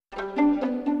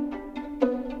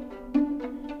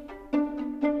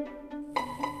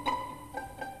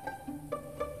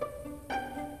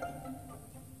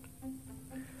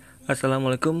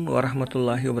Assalamualaikum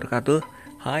warahmatullahi wabarakatuh.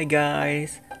 Hi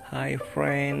guys, hi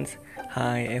friends,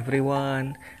 hi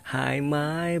everyone, hi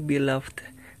my beloved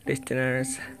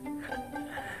listeners.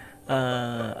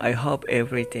 I hope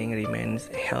everything remains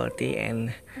healthy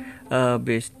and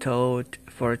bestowed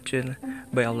fortune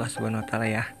by Allah Subhanahu wa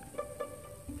Taala ya.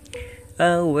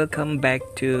 Welcome back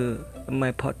to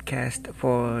my podcast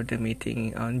for the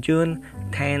meeting on June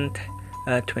 10th,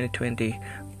 2020.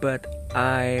 But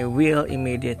I will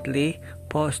immediately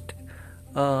post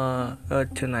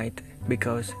tonight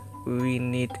because we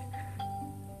need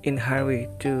in hurry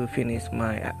to finish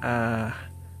my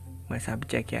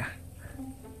subject ya.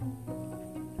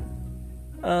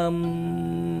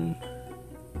 Don't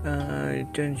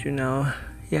you know?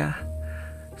 Yeah.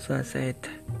 So I said,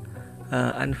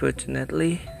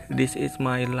 unfortunately, this is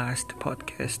my last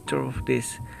podcast of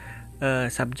this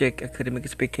subject, academic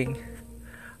speaking.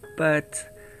 But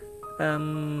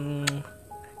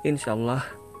inshallah,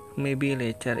 maybe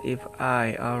later if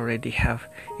I already have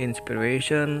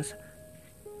inspirations,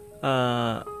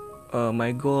 my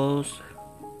goals,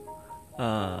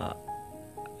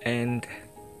 and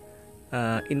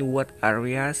in what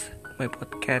areas my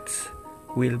podcasts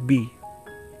will be,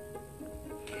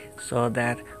 so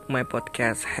that my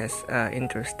podcast has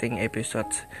interesting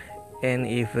episodes and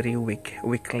every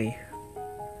weekly.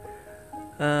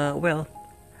 Well,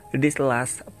 this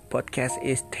last podcast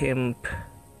is themed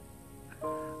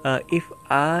if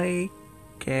I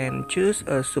can choose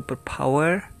a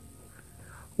superpower,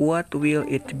 what will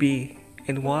it be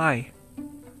and why?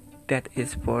 That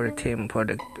is for the theme for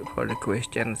the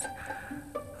questions.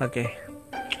 Okay.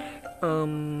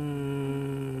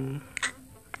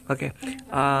 Okay.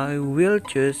 I will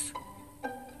choose.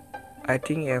 I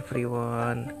think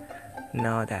everyone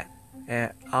know that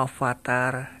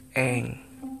Avatar Aang.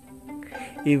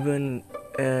 Even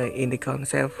in the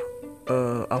concept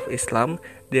of Islam,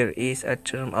 there is a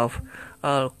term of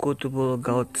Al-Qutubul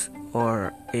Gauts,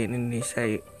 or in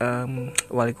Indonesia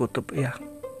Wali Kutub. Yeah.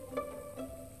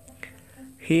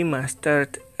 He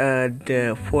mastered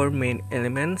the four main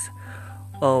elements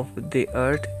of the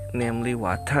earth, namely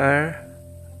water,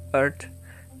 earth,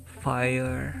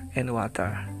 fire, and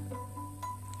water.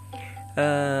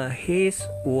 His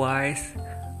wise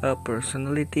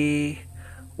personality,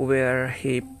 where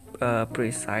he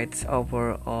presides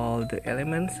over all the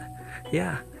elements.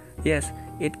 Yes,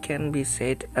 it can be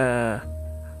said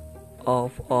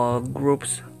of all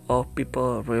groups of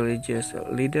people, religious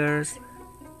leaders,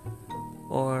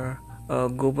 or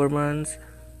governments,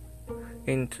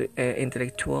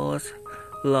 intellectuals,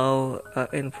 law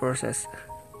enforcers.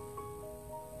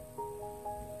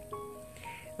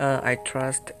 I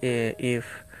trust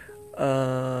if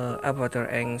Avatar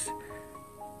Aang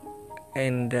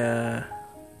and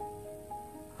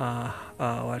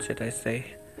what should I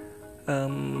say, a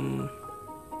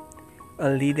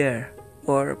leader,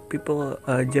 or people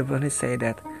Japanese say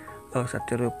that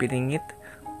Satoru Piningit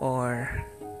or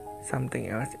something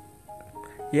else.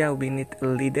 Yeah, we need a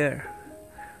leader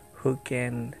who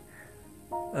can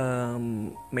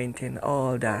maintain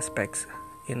all the aspects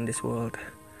in this world,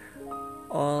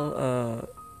 all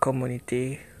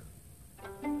community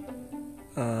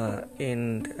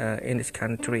in this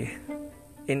country,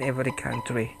 in every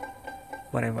country,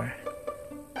 whatever.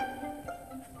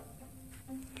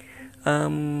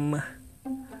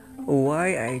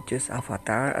 Why I choose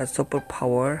Avatar as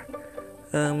superpower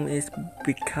is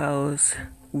because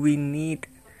we need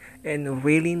and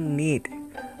really need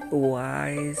a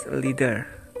wise leader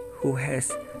who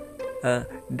has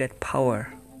that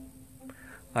power.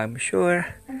 I'm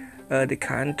sure the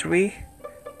country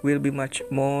will be much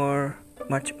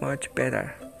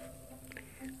better,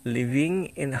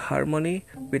 living in harmony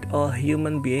with all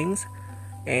human beings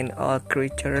and all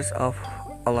creatures of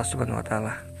Allah Subhanahu wa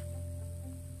Taala.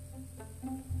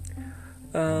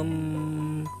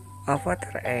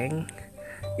 Avatar Aang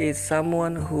is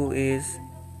someone who is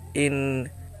in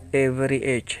every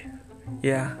age.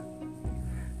 Yeah.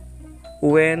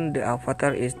 When the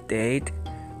avatar is dead,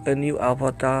 a new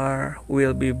avatar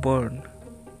will be born.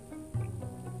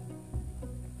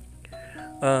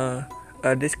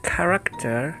 This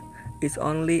character is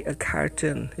only a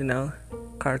cartoon,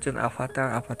 cartoon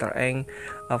Avatar Aang,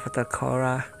 Avatar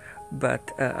Korra,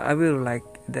 but I will like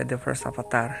the first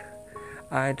Avatar.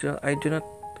 I do not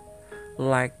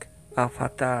like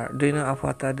Avatar. Do you know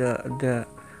Avatar, the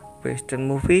Western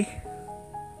movie?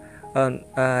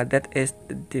 That is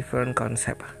a different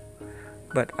concept.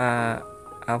 But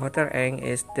Avatar Aang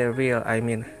is the real.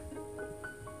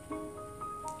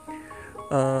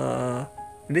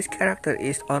 This character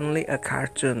is only a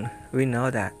cartoon. We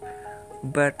know that,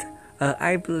 but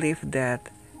I believe that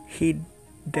he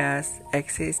does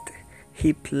exist.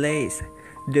 He plays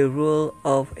the role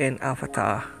of an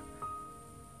avatar.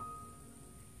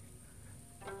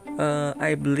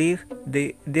 I believe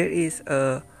there is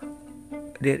a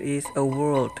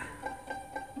world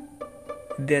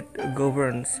that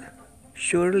governs.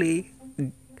 Surely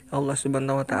Allah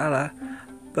Subhanahu wa Ta'ala,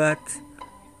 but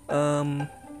I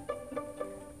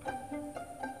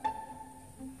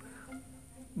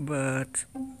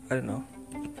don't know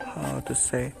how to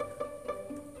say.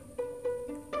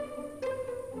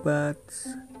 But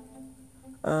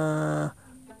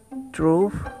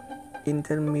through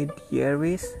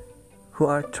intermediaries who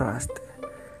are trust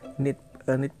need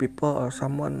people or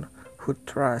someone who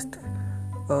trust.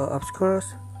 Of course,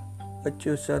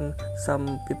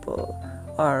 some people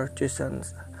are chosen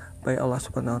by Allah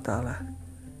Subhanahu wa Ta'ala.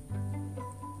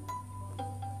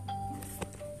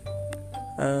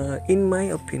 In my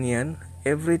opinion,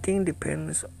 everything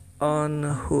depends on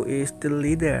who is the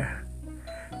leader.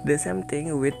 The same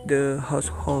thing with the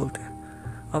household.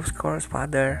 Of course,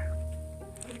 father.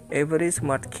 Every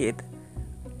smart kid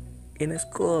in a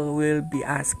school will be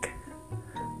asked,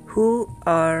 "Who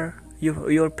are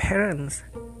your parents?"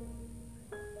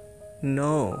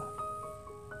 No,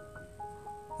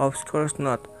 of course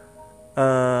not.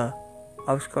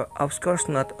 Of course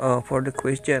not. For the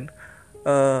question,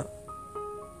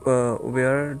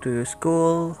 where do you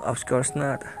school? Of course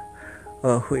not.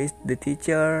 Who is the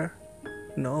teacher?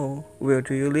 No. Where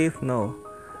do you live? No.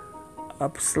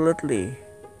 Absolutely.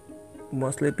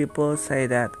 Mostly people say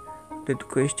that the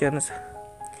questions,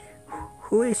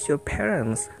 who is your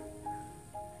parents?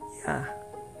 Yeah.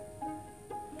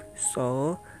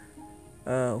 So,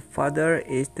 father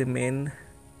is the main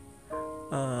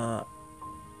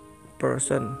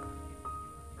person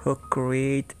who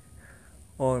create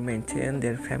or maintain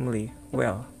their family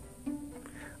well.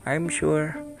 I'm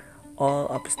sure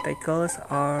all obstacles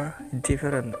are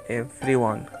different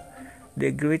everyone.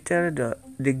 The greater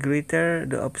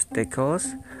the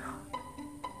obstacles,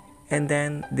 and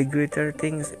then the greater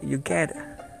things you get.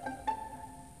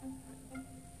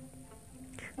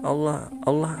 Allah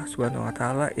Subhanahu wa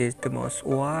Ta'ala is the most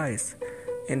wise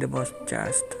and the most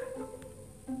just.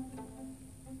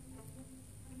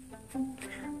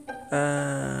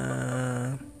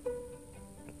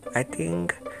 I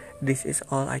think this is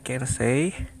all I can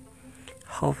say.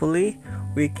 Hopefully,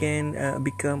 we can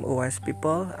become wise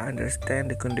people,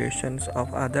 understand the conditions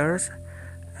of others,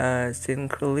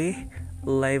 sincerely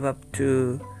live up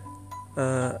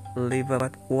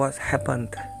what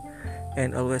happened,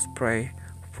 and always pray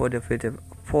for the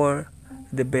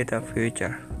better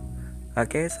future.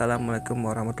 Okay, assalamualaikum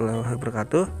warahmatullahi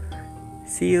wabarakatuh.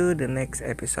 See you the next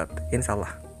episode,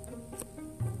 inshallah.